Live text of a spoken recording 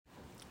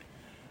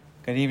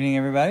Good evening,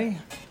 everybody.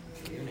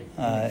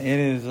 It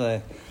is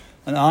an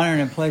honor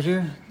and a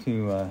pleasure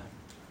to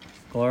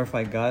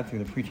glorify God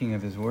through the preaching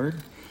of His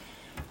Word.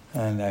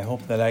 And I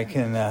hope that I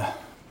can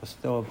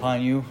bestow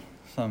upon you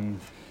some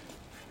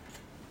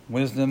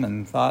wisdom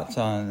and thoughts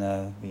on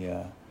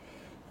the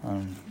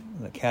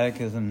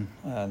Catechism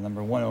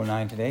number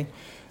 109 today.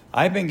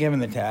 I've been given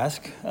the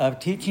task of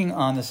teaching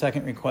on the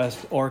second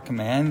request or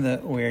command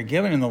that we are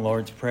given in the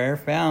Lord's Prayer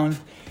found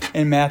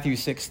in Matthew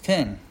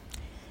 6:10.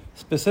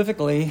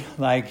 Specifically,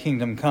 Thy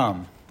kingdom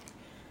come.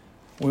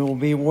 We will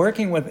be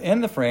working within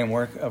the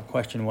framework of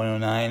question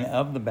 109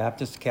 of the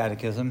Baptist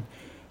Catechism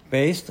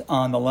based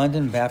on the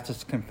London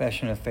Baptist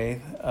Confession of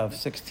Faith of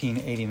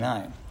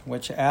 1689,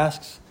 which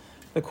asks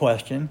the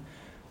question,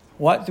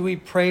 what do we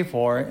pray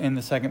for in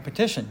the second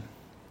petition?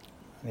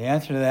 The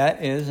answer to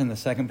that is in the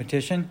second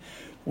petition,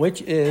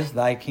 which is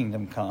Thy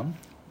kingdom come.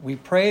 We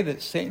pray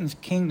that Satan's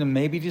kingdom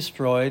may be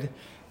destroyed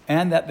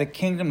and that the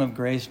kingdom of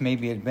grace may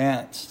be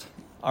advanced,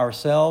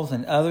 ourselves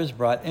and others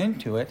brought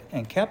into it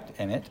and kept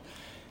in it,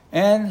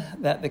 and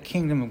that the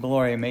kingdom of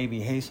glory may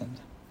be hastened.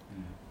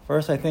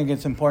 First, I think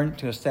it's important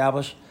to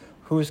establish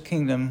whose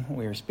kingdom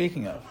we are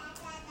speaking of.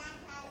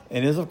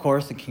 It is, of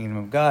course, the kingdom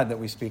of God that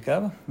we speak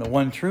of, the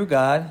one true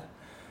God,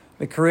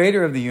 the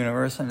creator of the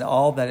universe and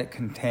all that it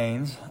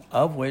contains,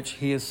 of which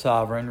he is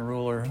sovereign,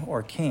 ruler,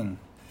 or king.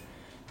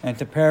 And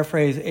to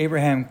paraphrase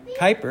Abraham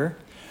Kuyper,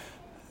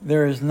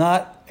 there is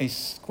not a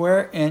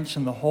square inch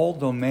in the whole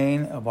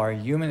domain of our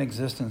human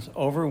existence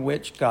over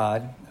which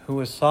God, who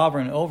is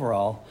sovereign over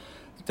all,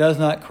 does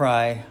not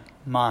cry,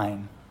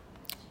 mine.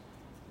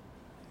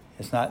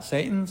 It's not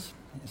Satan's,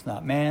 it's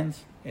not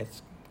man's,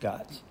 it's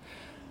God's.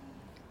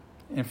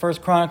 In 1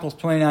 Chronicles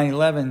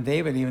 29:11,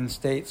 David even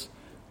states,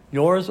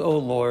 Yours, O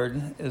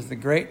Lord, is the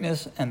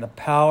greatness and the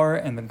power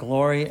and the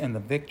glory and the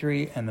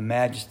victory and the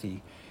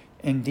majesty.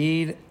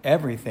 Indeed,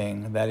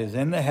 everything that is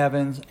in the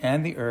heavens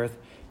and the earth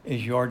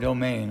is your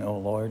domain, O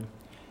Lord,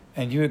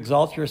 and you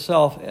exalt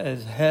yourself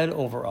as head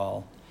over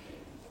all.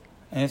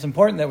 And it's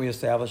important that we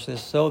establish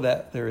this so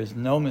that there is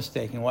no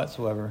mistaking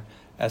whatsoever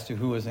as to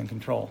who is in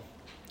control.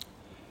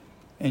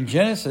 In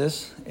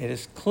Genesis, it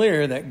is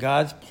clear that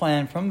God's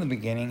plan from the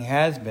beginning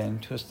has been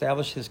to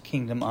establish his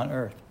kingdom on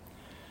earth.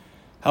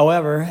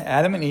 However,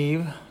 Adam and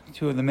Eve,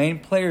 two of the main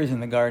players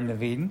in the Garden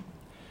of Eden,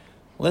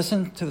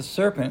 listened to the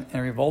serpent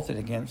and revolted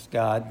against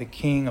God, the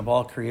king of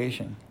all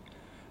creation,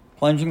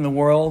 plunging the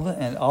world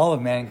and all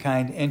of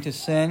mankind into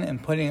sin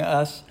and putting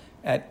us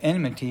at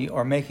enmity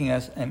or making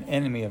us an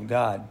enemy of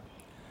God.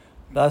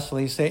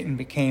 Thusly, Satan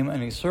became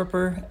an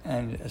usurper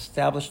and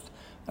established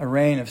a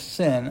reign of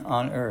sin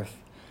on earth.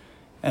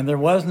 And there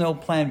was no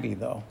plan B,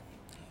 though.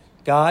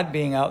 God,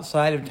 being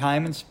outside of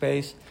time and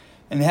space,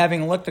 and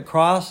having looked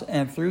across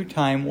and through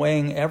time,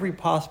 weighing every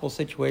possible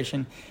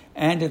situation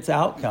and its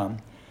outcome,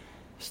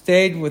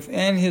 stayed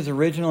within his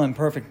original and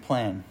perfect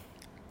plan,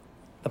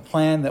 the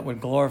plan that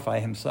would glorify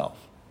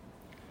himself.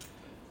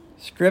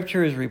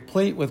 Scripture is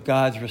replete with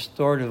God's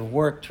restorative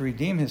work to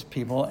redeem his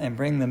people and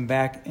bring them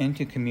back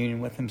into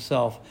communion with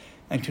himself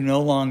and to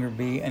no longer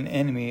be an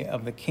enemy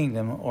of the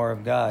kingdom or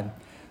of God.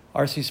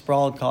 R.C.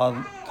 Sproul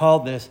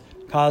called this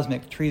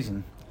cosmic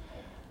treason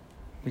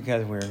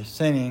because we're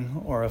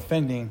sinning or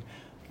offending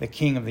the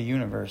king of the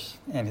universe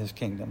and his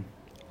kingdom.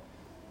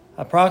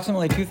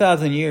 Approximately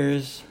 2,000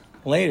 years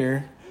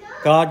later,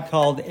 God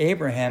called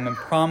Abraham and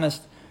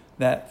promised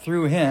that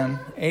through him,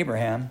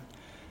 Abraham,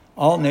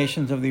 all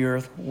nations of the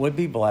earth would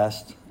be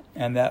blessed,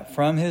 and that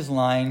from his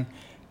line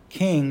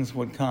kings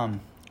would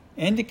come,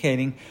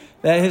 indicating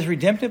that his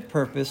redemptive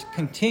purpose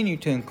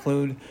continued to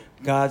include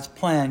God's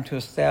plan to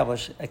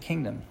establish a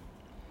kingdom.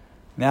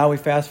 Now we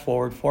fast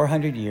forward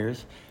 400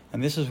 years,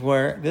 and this is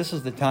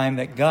the time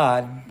that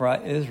God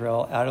brought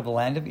Israel out of the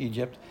land of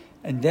Egypt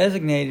and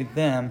designated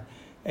them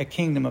a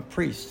kingdom of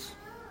priests.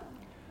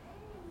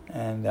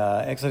 And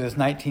Exodus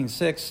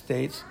 19:6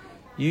 states,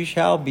 You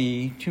shall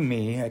be to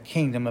me a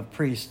kingdom of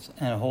priests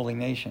and a holy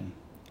nation.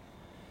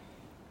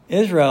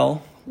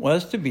 Israel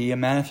was to be a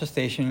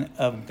manifestation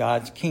of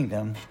God's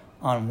kingdom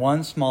on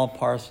one small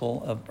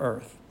parcel of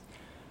earth.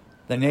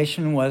 The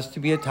nation was to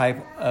be a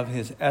type of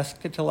his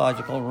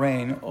eschatological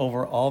reign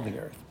over all the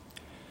earth.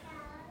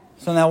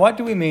 So now what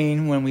do we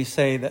mean when we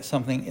say that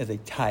something is a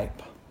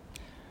type?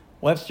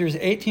 Webster's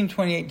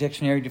 1828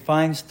 dictionary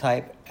defines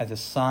type as a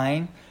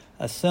sign,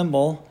 a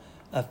symbol,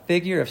 a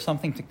figure of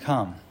something to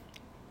come.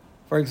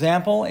 For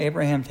example,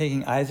 Abraham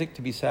taking Isaac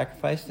to be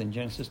sacrificed in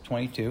Genesis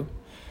 22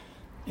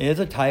 is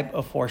a type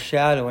of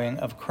foreshadowing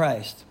of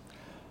Christ,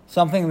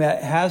 something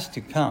that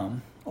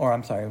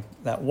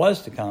that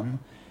was to come.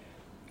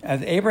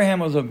 As Abraham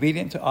was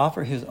obedient to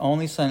offer his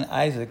only son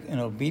Isaac in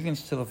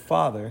obedience to the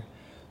Father,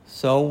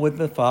 so would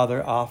the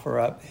Father offer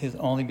up his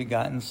only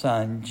begotten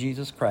Son,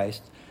 Jesus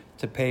Christ,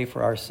 to pay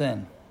for our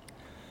sin.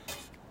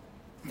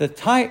 The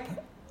type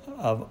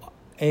of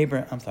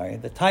Abraham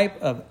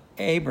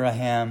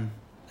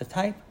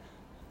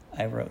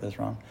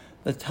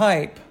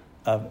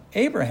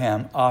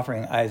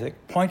offering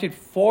Isaac pointed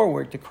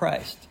forward to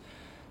Christ.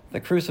 The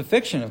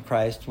crucifixion of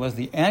Christ was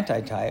the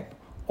antitype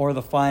or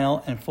the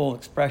final and full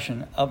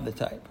expression of the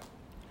type.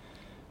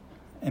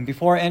 And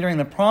before entering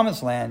the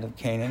promised land of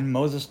Canaan,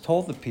 Moses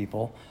told the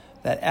people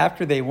that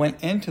after they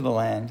went into the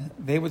land,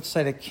 they would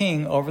set a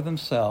king over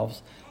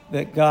themselves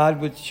that God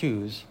would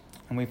choose.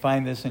 And we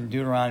find this in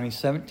Deuteronomy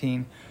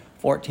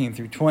 17:14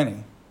 through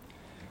 20.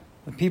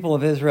 The people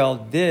of Israel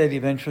did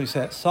eventually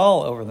set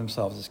Saul over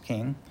themselves as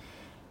king.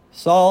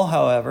 Saul,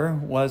 however,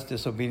 was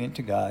disobedient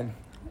to God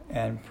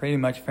and pretty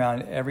much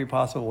found every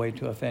possible way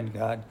to offend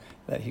God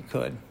that he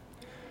could.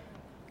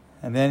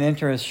 And then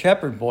enter a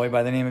shepherd boy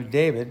by the name of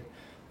David,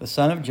 the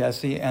son of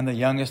Jesse and the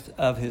youngest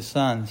of his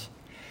sons.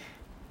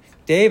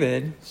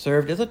 David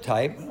served as a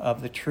type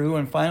of the true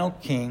and final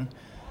king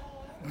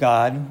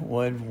God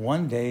would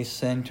one day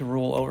send to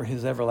rule over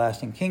his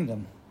everlasting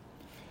kingdom.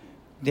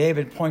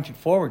 David pointed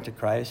forward to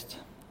Christ.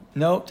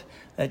 Note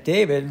that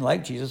David,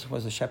 like Jesus,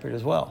 was a shepherd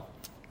as well.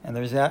 And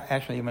there's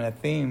actually even a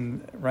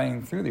theme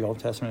running through the Old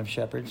Testament of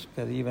shepherds,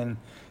 because even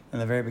in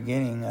the very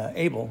beginning,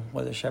 Abel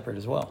was a shepherd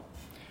as well.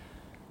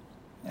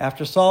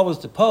 After Saul was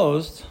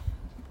deposed,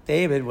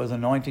 David was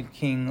anointed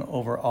king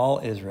over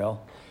all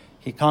Israel.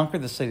 He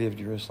conquered the city of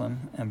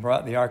Jerusalem and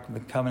brought the Ark of the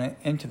Covenant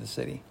into the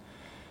city.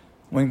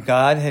 When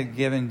God had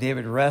given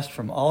David rest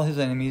from all his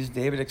enemies,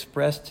 David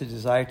expressed his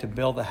desire to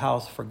build a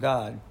house for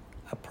God,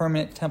 a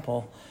permanent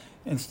temple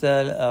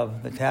instead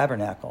of the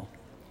tabernacle.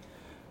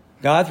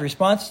 God's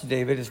response to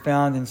David is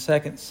found in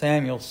 2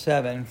 Samuel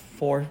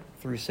 7:4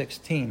 through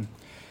 16.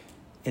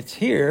 It's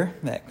here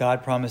that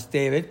God promised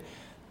David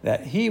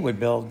that he would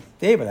build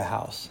David a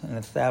house and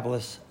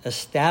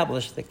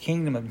establish the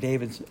kingdom of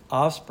David's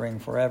offspring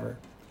forever.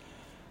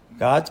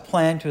 God's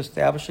plan to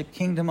establish a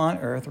kingdom on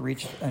earth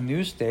reached a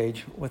new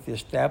stage with the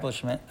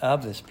establishment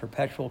of this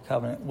perpetual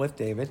covenant with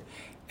David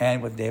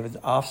and with David's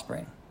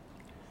offspring.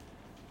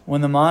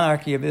 When the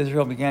monarchy of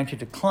Israel began to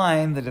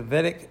decline, the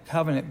Davidic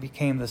covenant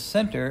became the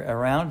center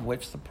around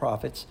which the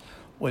prophets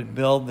would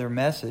build their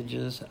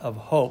messages of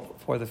hope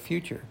for the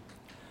future.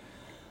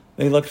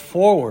 They looked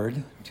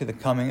forward to the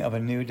coming of a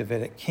new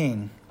Davidic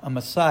king, a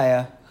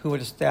Messiah who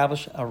would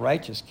establish a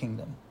righteous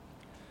kingdom.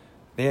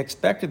 They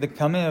expected the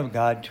coming of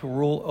God to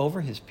rule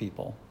over his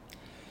people.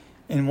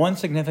 In one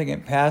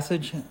significant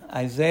passage,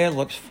 Isaiah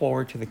looks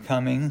forward to the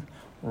coming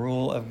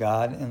rule of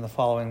God in the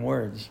following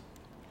words: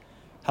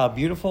 "How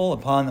beautiful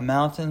upon the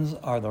mountains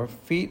are the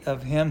feet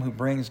of him who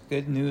brings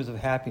good news of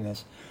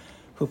happiness,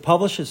 who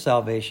publishes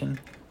salvation,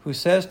 who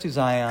says to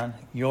Zion,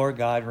 your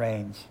God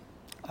reigns."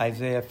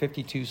 Isaiah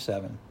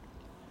 52:7.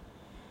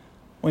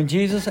 When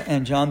Jesus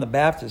and John the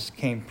Baptist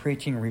came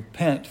preaching,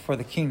 "Repent, for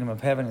the kingdom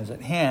of heaven is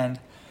at hand,"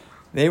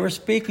 they were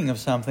speaking of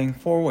something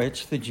for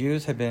which the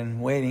Jews had been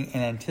waiting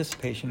in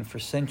anticipation for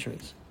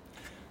centuries.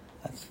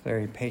 That's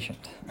very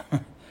patient.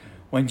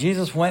 When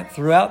Jesus went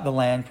throughout the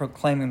land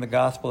proclaiming the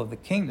gospel of the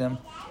kingdom,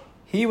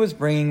 he was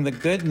bringing the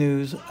good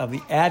news of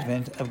the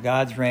advent of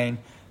God's reign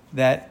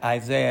that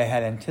Isaiah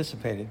had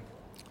anticipated.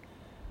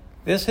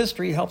 This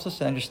history helps us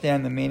to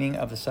understand the meaning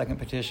of the second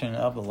petition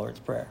of the Lord's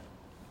Prayer.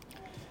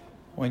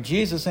 When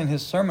Jesus, in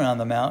his Sermon on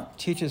the Mount,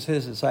 teaches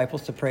his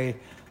disciples to pray,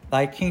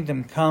 "Thy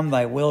kingdom come,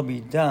 thy will be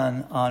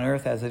done on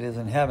earth as it is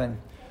in heaven,"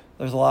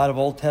 there's a lot of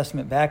Old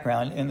Testament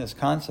background in this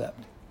concept.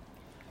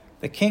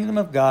 The kingdom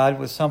of God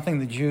was something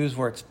the Jews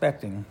were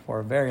expecting for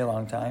a very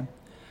long time.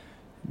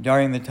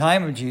 During the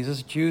time of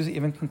Jesus, Jews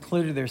even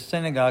concluded their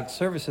synagogue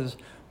services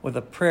with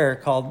a prayer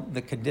called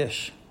the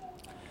Kaddish.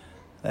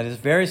 That is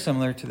very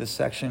similar to this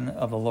section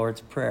of the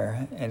Lord's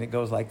Prayer, and it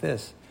goes like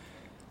this: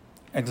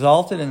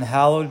 "Exalted and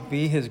hallowed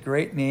be his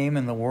great name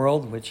in the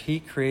world which he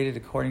created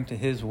according to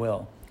his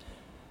will.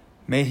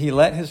 May he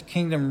let his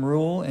kingdom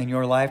rule in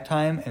your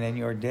lifetime and in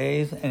your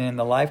days and in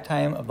the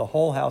lifetime of the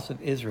whole house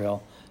of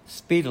Israel,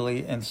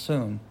 speedily and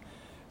soon.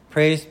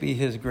 Praised be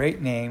his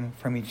great name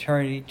from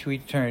eternity to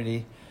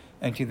eternity,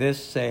 and to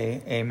this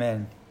say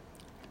amen."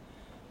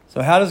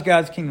 So how does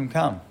God's kingdom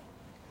come?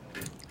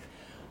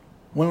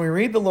 When we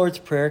read the Lord's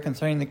Prayer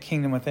concerning the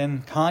kingdom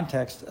within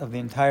context of the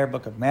entire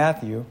book of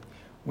Matthew,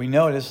 we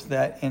notice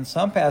that in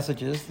some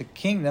passages the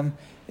kingdom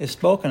is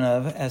spoken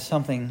of as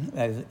something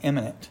that is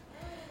imminent.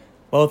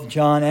 Both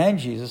John and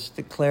Jesus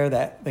declare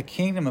that the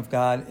kingdom of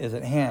God is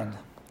at hand.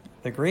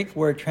 The Greek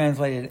word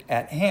translated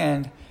 "at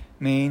hand"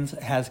 means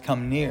 "has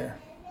come near."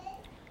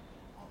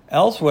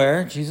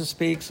 Elsewhere, Jesus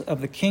speaks of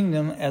the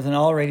kingdom as an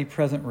already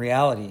present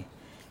reality.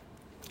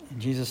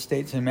 Jesus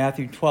states in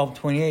Matthew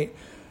 12:28,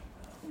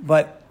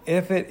 "But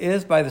if it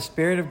is by the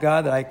Spirit of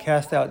God that I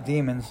cast out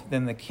demons,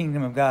 then the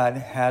kingdom of God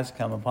has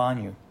come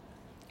upon you."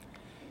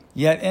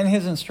 Yet in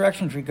his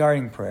instructions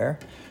regarding prayer,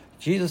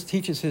 Jesus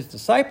teaches his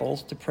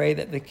disciples to pray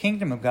that the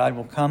kingdom of God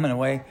will come in a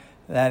way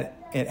that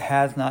it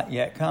has not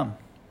yet come.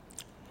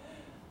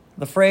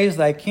 The phrase,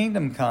 "thy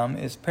kingdom come,"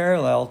 is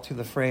parallel to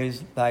the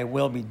phrase, "thy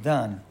will be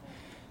done."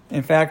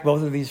 In fact,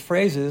 both of these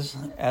phrases,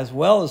 as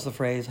well as the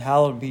phrase,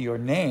 "hallowed be your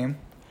name,"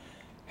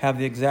 have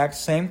the exact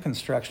same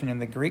construction in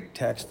the Greek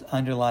text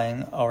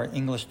underlying our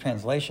English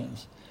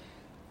translations.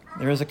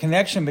 There is a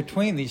connection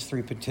between these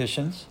three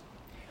petitions.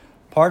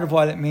 Part of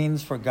what it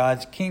means for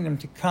God's kingdom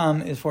to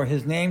come is for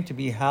his name to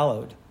be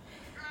hallowed.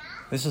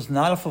 This is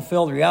not a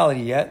fulfilled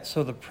reality yet,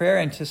 so the prayer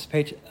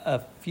anticipates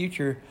a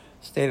future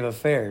state of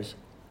affairs.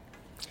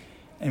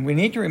 And we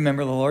need to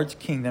remember the Lord's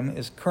kingdom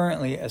is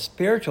currently a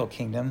spiritual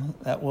kingdom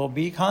that will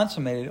be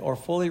consummated or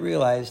fully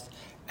realized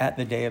at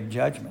the day of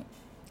judgment.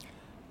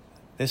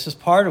 This is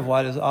part of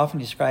what is often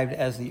described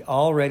as the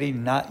already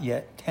not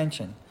yet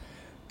tension.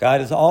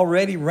 God is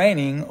already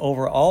reigning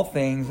over all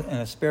things in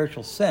a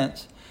spiritual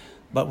sense,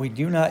 but we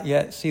do not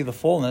yet see the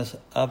fullness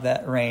of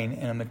that reign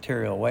in a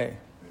material way.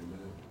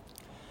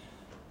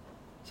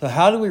 So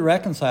how do we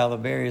reconcile the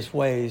various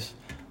ways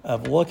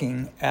of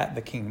looking at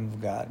the kingdom of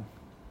God?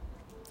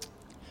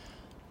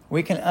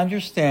 We can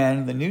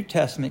understand the New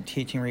Testament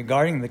teaching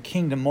regarding the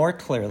kingdom more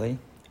clearly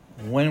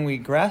when we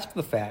grasp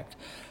the fact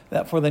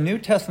that for the New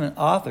Testament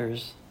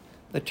authors,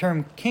 the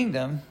term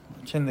kingdom,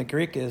 which in the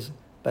Greek is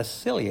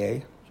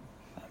basileia,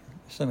 I'm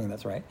assuming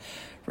that's right,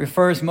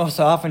 refers most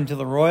often to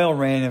the royal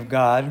reign of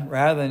God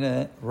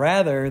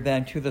rather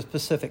than to the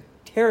specific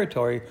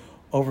territory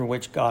over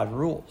which God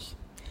rules.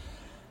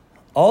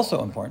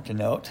 Also important to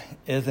note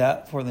is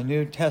that for the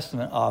New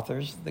Testament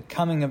authors, the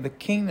coming of the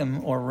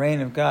kingdom or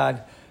reign of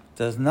God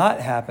does not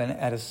happen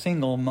at a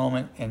single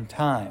moment in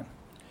time.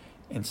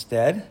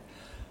 Instead,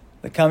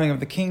 the coming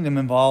of the kingdom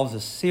involves a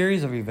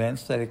series of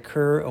events that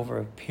occur over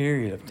a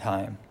period of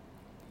time.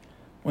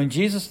 When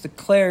Jesus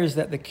declares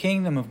that the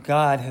kingdom of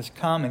God has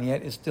come and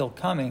yet is still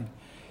coming,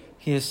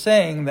 he is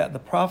saying that the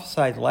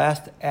prophesied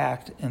last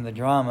act in the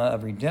drama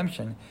of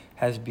redemption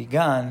has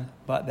begun,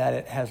 but that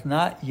it has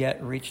not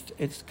yet reached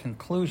its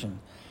conclusion.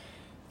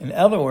 In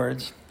other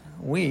words,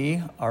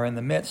 we are in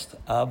the midst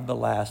of the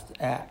last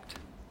act.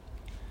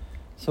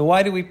 So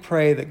why do we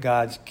pray that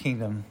God's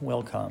kingdom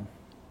will come?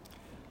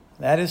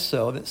 That is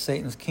so that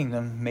Satan's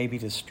kingdom may be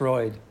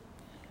destroyed.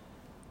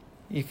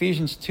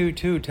 Ephesians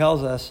 2:2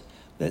 tells us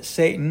that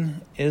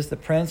Satan is the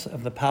prince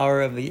of the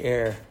power of the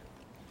air.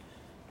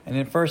 And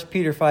in 1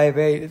 Peter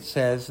 5:8 it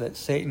says that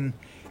Satan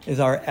is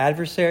our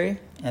adversary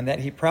and that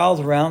he prowls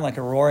around like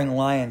a roaring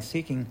lion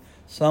seeking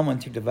someone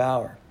to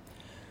devour.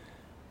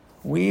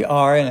 We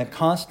are in a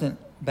constant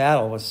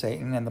battle with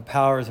Satan and the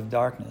powers of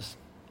darkness.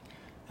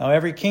 Now,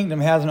 every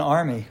kingdom has an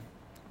army.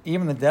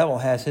 Even the devil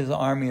has his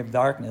army of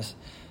darkness.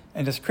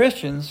 And as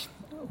Christians,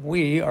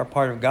 we are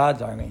part of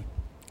God's army.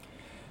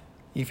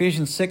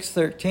 Ephesians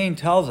 6:13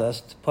 tells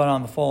us to put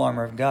on the full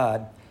armor of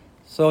God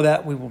so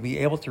that we will be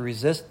able to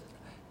resist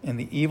in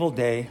the evil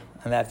day,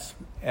 and that's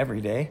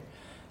every day,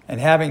 and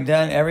having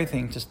done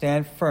everything to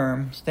stand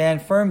firm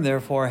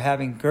therefore,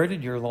 having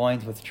girded your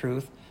loins with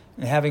truth,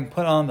 and having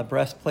put on the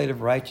breastplate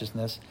of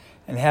righteousness,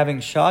 and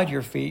having shod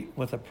your feet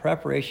with the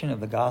preparation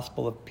of the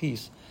gospel of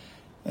peace.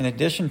 In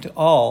addition to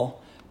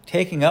all,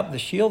 taking up the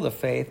shield of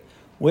faith,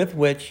 with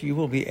which you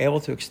will be able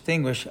to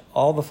extinguish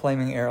all the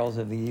flaming arrows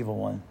of the evil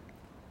one.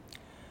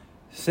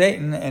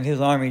 Satan and his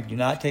army do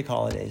not take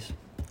holidays.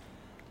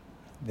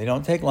 They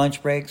don't take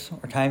lunch breaks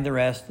or time to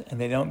rest,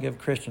 and he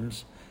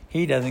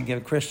doesn't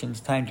give Christians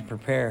time to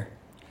prepare.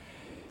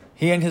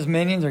 He and his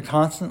minions are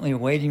constantly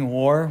waging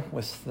war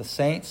with the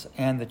saints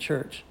and the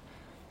church.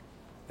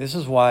 This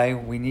is why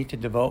we need to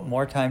devote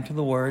more time to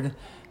the Word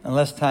and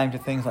less time to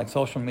things like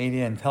social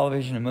media and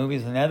television and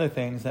movies and other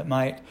things that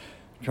might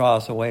draw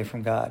us away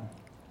from God.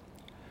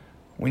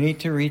 We need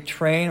to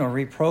train our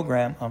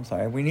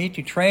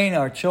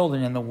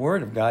children in the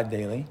Word of God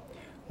daily.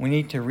 We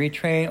need to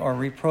retrain or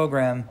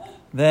reprogram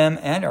them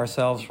and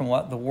ourselves from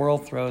what the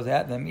world throws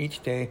at them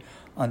each day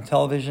on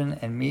television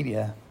and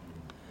media.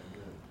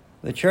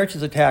 The church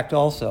is attacked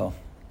also.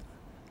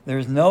 There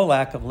is no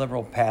lack of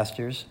liberal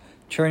pastors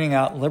churning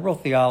out liberal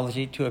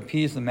theology to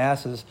appease the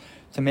masses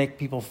to make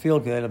people feel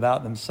good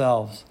about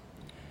themselves.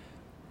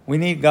 We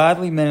need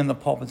godly men in the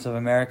pulpits of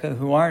America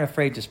who aren't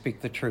afraid to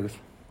speak the truth.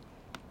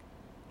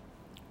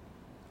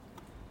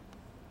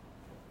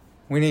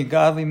 We need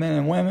godly men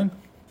and women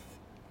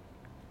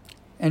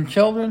and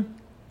children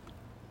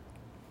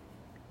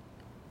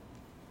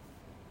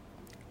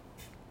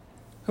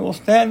who will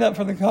stand up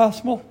for the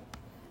gospel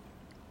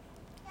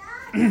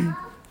in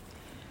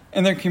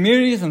their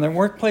communities, in their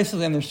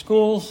workplaces, in their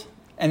schools,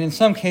 and in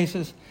some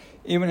cases,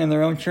 even in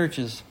their own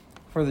churches,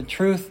 for the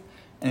truth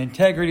and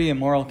integrity and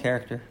moral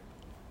character.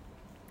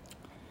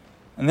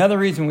 Another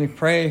reason we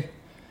pray,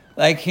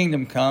 thy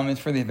kingdom come, is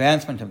for the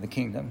advancement of the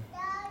kingdom.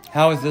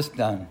 How is this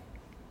done?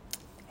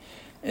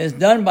 It is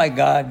done by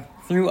God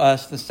through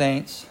us, the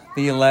saints,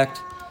 the elect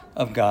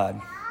of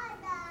God.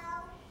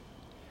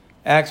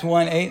 Acts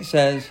 1:8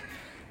 says,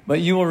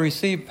 but you will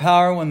receive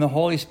power when the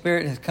Holy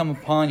Spirit has come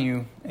upon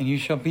you, and you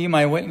shall be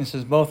my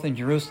witnesses both in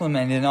Jerusalem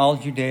and in all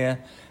Judea,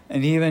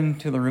 and even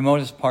to the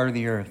remotest part of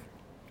the earth.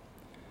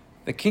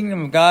 The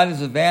kingdom of God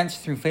is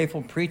advanced through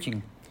faithful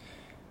preaching,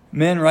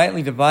 men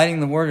rightly dividing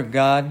the word of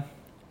God,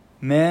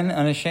 men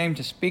unashamed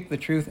to speak the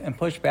truth and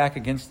push back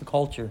against the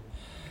culture.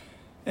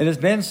 It has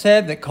been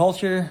said that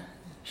culture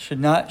should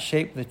not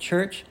shape the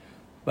church,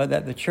 but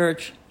that the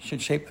church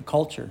should shape the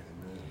culture.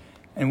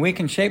 And we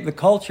can shape the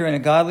culture in a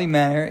godly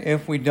manner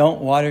if we don't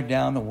water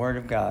down the Word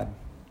of God.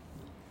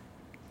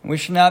 We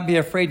should not be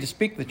afraid to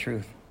speak the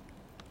truth.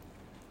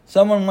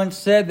 Someone once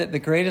said that the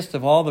greatest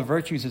of all the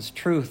virtues is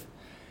truth,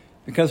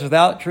 because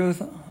without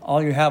truth,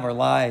 all you have are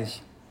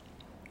lies.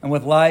 And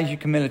with lies, you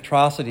commit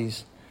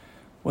atrocities.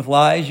 With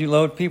lies, you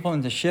load people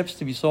into ships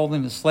to be sold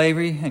into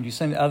slavery, and you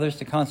send others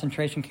to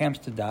concentration camps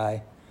to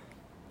die.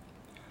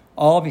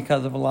 All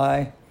because of a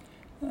lie,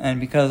 and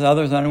because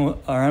others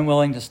are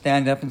unwilling to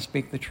stand up and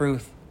speak the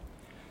truth.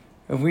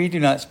 If we do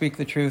not speak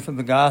the truth of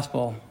the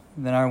gospel,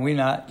 then are we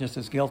not just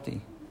as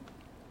guilty?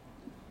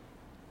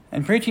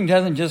 And preaching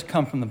doesn't just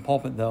come from the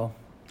pulpit, though.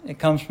 It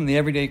comes from the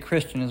everyday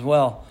Christian as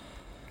well.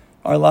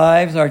 Our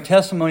lives, our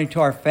testimony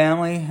to our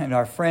family and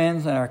our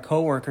friends and our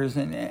co-workers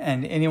and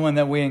anyone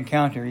that we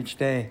encounter each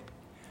day.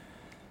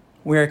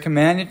 We are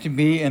commanded to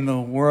be in the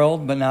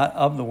world, but not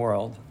of the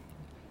world.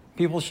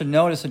 People should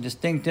notice a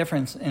distinct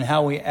difference in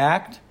how we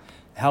act,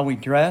 how we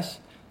dress,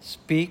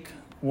 speak,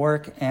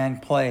 work,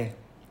 and play.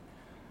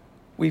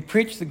 We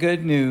preach the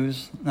good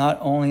news, not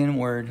only in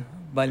word,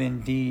 but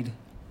in deed.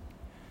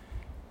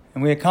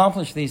 And we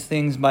accomplish these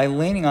things by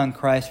leaning on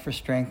Christ for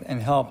strength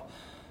and help,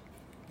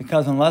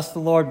 because unless the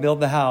Lord build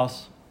the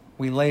house,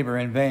 we labor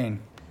in vain.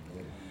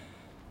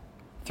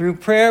 Through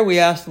prayer, we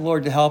ask the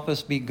Lord to help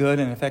us be good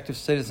and effective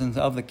citizens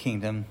of the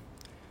kingdom.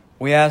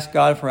 We ask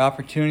God for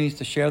opportunities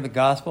to share the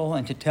gospel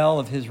and to tell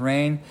of his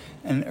reign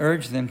and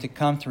urge them to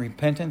come to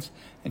repentance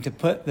and to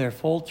put their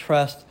full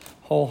trust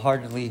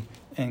wholeheartedly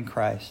in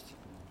Christ.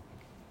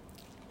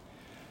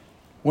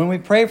 When we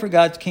pray for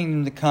God's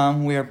kingdom to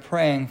come, we are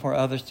praying for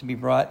others to be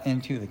brought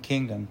into the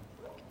kingdom.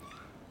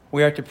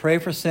 We are to pray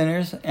for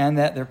sinners and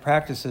that their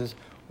practices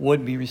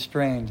would be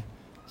restrained.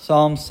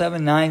 Psalm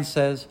 7:9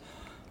 says,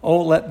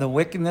 "Oh, let the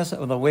wickedness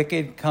of the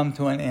wicked come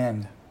to an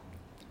end."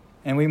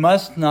 And we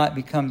must not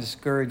become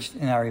discouraged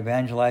in our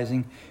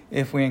evangelizing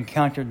if we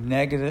encounter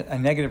a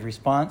negative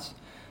response,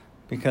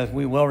 because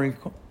we will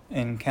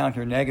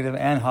encounter negative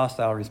and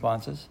hostile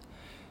responses.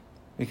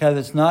 Because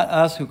it's not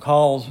us who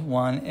calls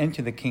one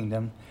into the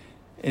kingdom.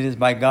 It is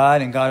by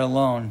God and God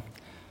alone.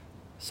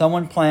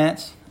 Someone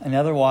plants,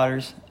 another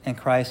waters, and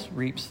Christ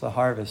reaps the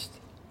harvest.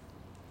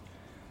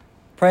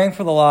 Praying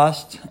for the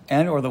lost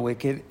and or the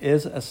wicked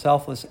is a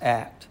selfless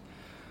act.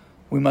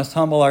 We must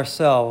humble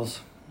ourselves.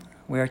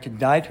 We are to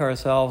die to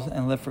ourselves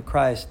and live for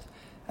Christ.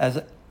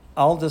 As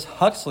Aldous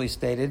Huxley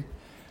stated,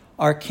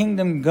 our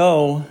kingdom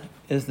go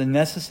is the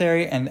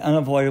necessary and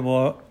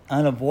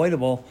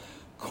unavoidable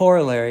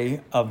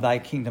corollary of thy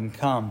kingdom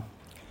come.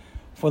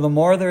 For the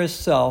more there is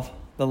self,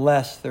 the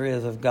less there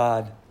is of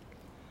God.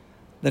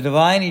 The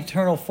divine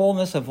eternal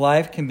fullness of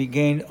life can be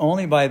gained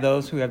only by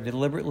those who have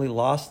deliberately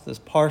lost this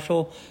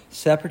partial,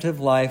 separative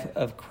life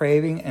of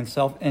craving and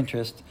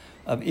self-interest,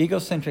 of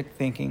egocentric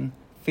thinking,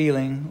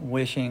 feeling,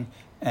 wishing,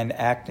 and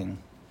acting.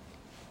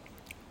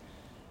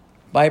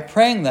 By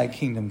praying thy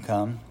kingdom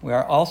come, we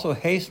are also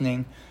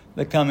hastening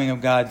the coming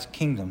of God's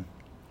kingdom.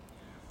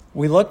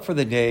 We look for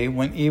the day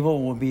when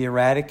evil will be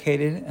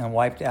eradicated and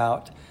wiped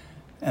out,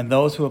 and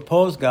those who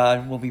oppose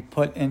God will be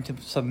put into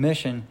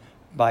submission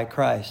by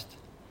Christ.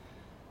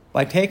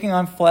 By taking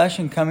on flesh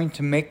and coming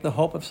to make the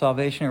hope of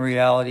salvation a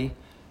reality,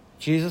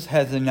 Jesus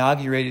has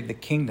inaugurated the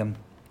kingdom.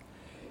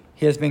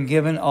 He has been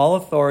given all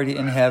authority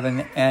in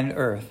heaven and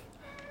earth.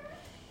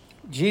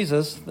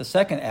 Jesus, the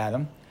second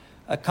Adam,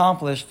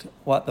 accomplished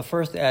what the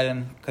first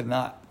Adam could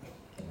not.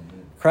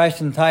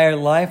 Christ's entire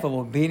life of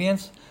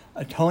obedience,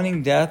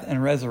 atoning death,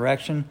 and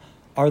resurrection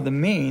are the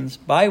means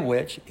by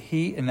which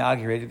he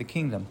inaugurated the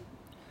kingdom.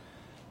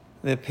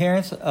 The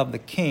appearance of the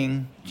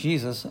King,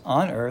 Jesus,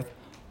 on earth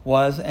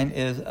was and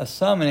is a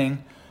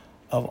summoning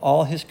of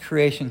all his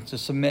creation to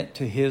submit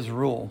to his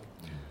rule.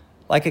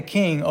 Like a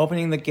king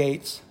opening the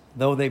gates,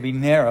 though they be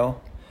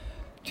narrow,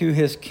 to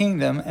his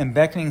kingdom and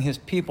beckoning his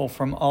people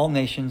from all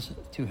nations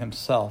to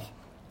himself.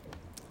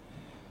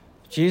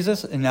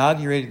 Jesus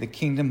inaugurated the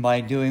kingdom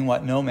by doing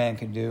what no man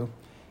could do.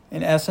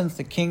 In essence,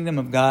 the kingdom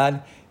of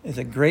God is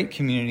a great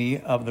community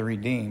of the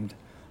redeemed,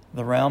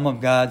 the realm of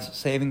God's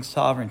saving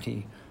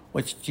sovereignty,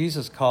 which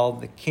Jesus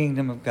called the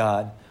kingdom of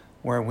God,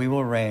 where we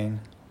will reign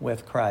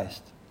with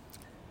Christ.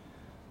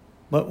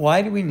 But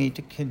why do we need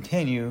to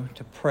continue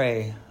to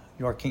pray,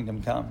 your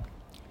kingdom come?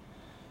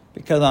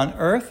 Because on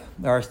earth,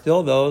 there are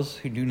still those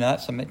who do not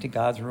submit to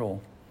God's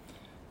rule.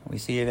 We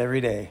see it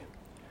every day.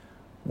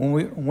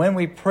 When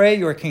we pray,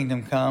 your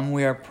kingdom come,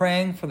 we are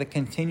praying for the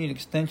continued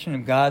extension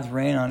of God's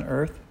reign on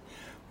earth.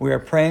 We are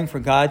praying for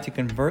God to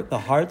convert the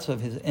hearts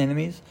of his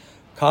enemies,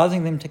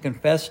 causing them to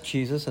confess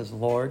Jesus as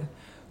Lord.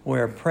 We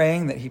are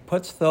praying that he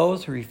puts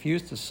those who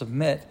refuse to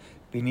submit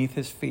beneath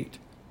his feet.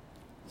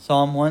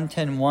 Psalm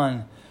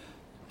 110:1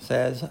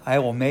 says, "I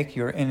will make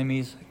your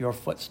enemies your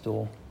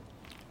footstool."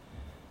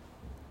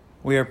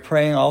 We are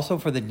praying also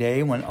for the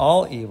day when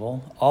all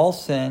evil, all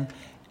sin,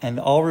 and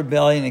all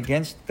rebellion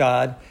against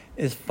God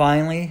is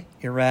finally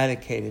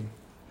eradicated.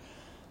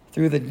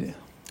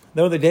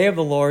 Though the day of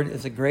the Lord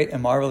is a great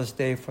and marvelous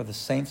day for the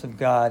saints of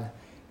God,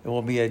 it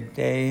will be a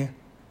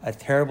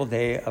terrible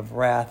day of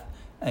wrath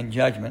and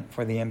judgment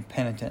for the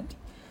impenitent,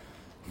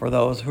 for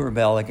those who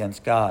rebel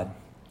against God.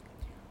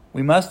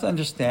 We must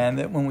understand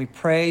that when we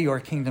pray, your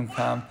kingdom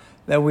come,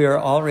 that we are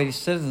already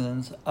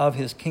citizens of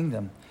his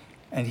kingdom,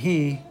 and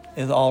he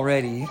is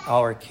already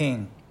our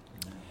king.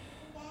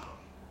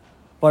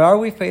 But are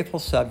we faithful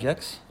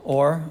subjects,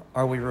 or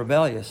are we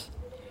rebellious?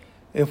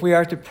 If we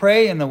are to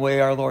pray in the way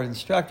our Lord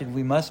instructed,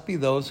 we must be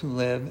those who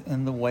live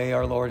in the way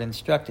our Lord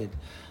instructed,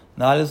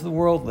 not as the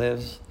world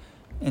lives,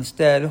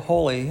 instead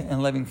holy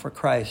and living for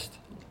Christ.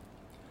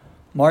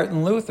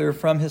 Martin Luther,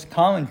 from his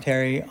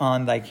commentary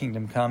on Thy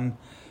Kingdom Come,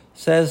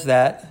 says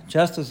that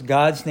just as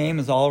God's name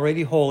is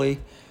already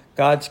holy,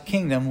 God's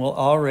kingdom will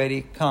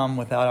already come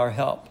without our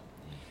help.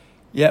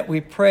 Yet we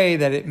pray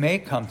that it may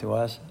come to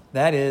us,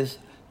 that is,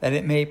 that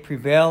it may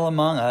prevail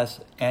among us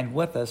and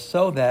with us,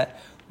 so that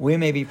we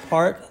may be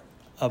part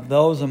of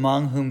those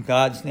among whom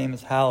God's name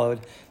is hallowed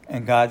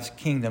and God's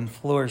kingdom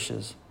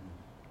flourishes.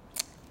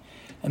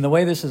 And the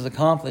way this is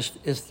accomplished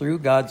is through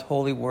God's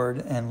holy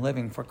word and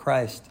living for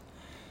Christ.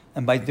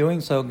 And by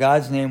doing so,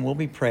 God's name will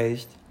be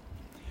praised.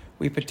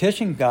 We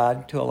petition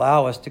God to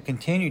allow us to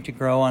continue to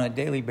grow on a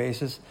daily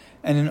basis,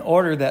 and in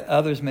order that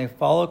others may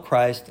follow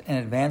Christ and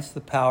advance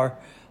the power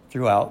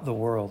throughout the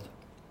world.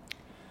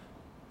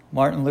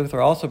 Martin Luther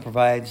also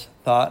provides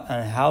thought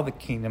on how the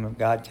kingdom of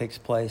God takes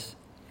place.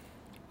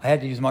 I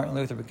had to use Martin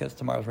Luther because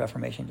tomorrow's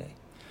Reformation Day.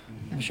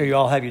 I'm sure you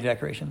all have your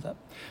decorations up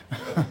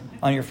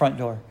on your front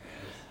door.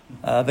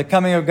 The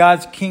coming of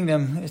God's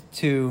kingdom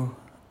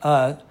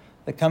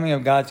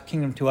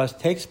to us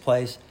takes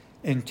place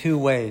in two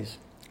ways.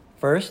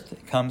 First,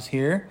 it comes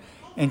here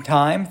in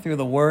time through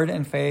the word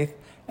and faith,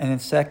 and then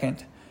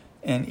second,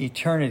 in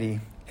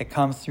eternity, it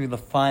comes through the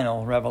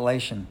final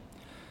revelation.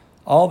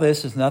 All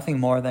this is nothing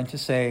more than to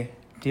say,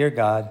 Dear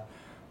God,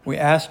 we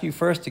ask you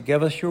first to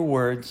give us your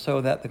word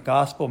so that the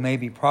gospel may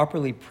be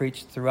properly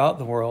preached throughout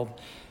the world,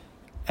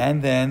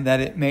 and then that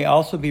it may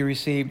also be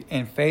received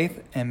in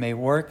faith and may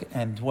work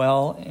and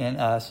dwell in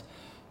us,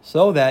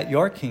 so that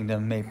your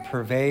kingdom may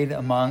pervade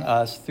among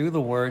us through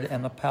the word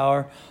and the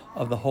power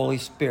of the Holy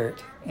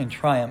Spirit in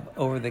triumph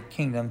over the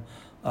kingdom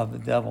of the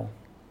devil.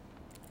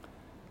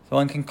 So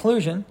in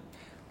conclusion,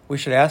 we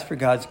should ask for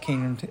God's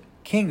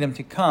kingdom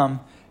to come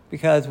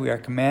because we are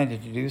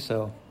commanded to do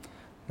so,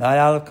 not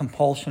out of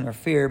compulsion or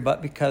fear,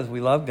 but because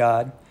we love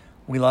God,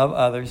 we love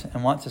others,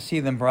 and want to see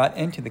them brought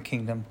into the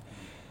kingdom,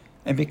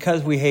 and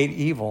because we hate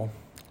evil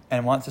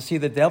and want to see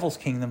the devil's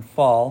kingdom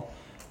fall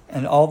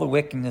and all the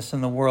wickedness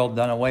in the world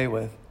done away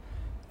with,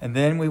 and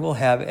then we will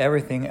have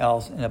everything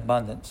else in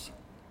abundance.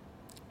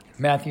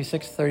 Matthew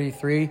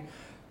 6:33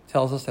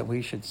 tells us that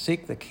we should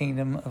seek the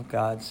kingdom of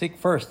God. Seek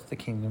first the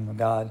kingdom of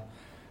God.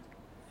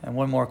 And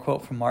one more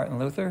quote from Martin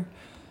Luther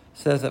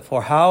says that,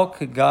 for how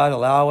could God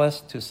allow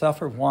us to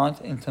suffer want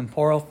in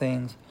temporal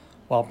things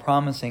while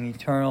promising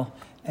eternal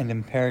and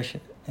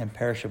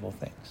imperishable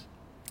things?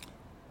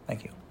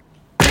 Thank you.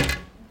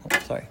 Oh,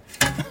 sorry.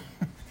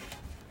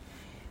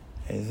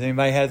 If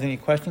anybody has any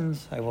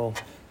questions, I will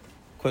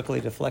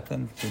quickly deflect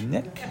them to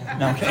Nick.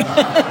 No, I'm kidding.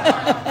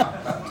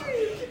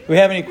 Do we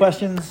have any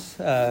questions?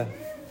 You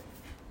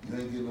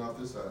ain't getting off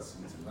this hot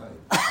seat tonight.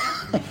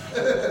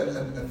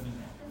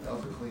 That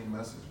was a clean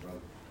message, brother.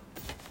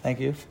 Thank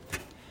you.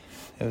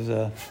 It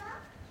was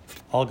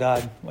all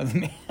God with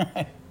me.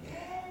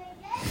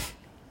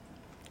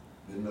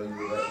 Didn't know you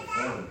were that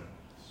performing.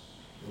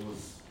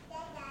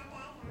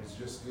 It's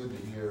just good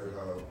to hear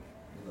how,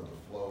 the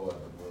flow of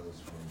it was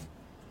from,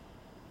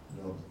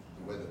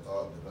 the way the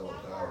thought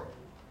developed out.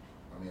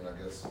 I mean,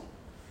 I guess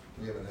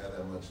we haven't had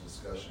that much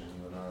discussion,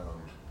 you and I,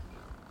 on,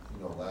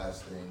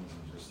 last things,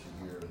 and just to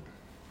hear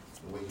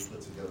the way you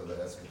put together the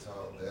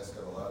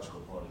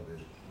eschatological part of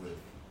it with,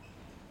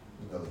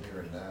 the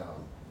here and now,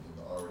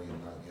 the already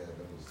and not yet.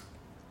 That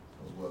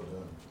was well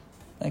done.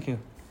 Thank you.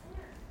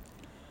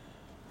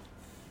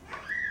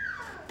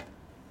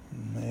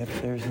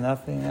 If there's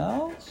nothing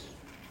else,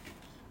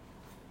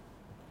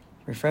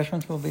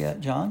 refreshments will be at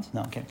John's?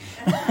 No, I'm kidding.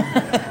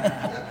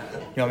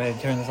 You want me to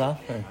turn this off?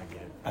 Or?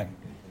 All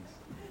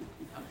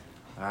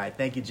right,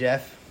 thank you,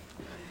 Jeff.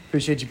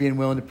 Appreciate you being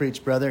willing to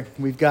preach, brother.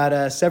 We've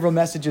got several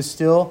messages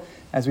still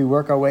as we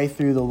work our way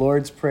through the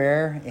Lord's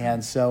Prayer,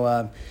 and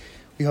so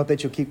we hope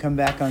that you'll keep coming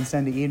back on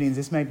Sunday evenings.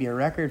 This might be a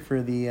record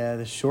for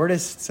the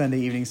shortest Sunday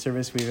evening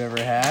service we've ever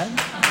had,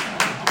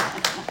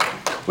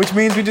 which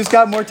means we just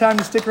got more time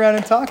to stick around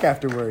and talk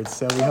afterwards.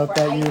 So we hope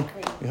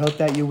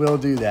that you will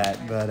do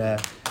that.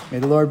 But may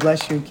the Lord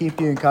bless you and keep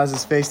you and cause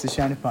His face to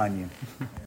shine upon you.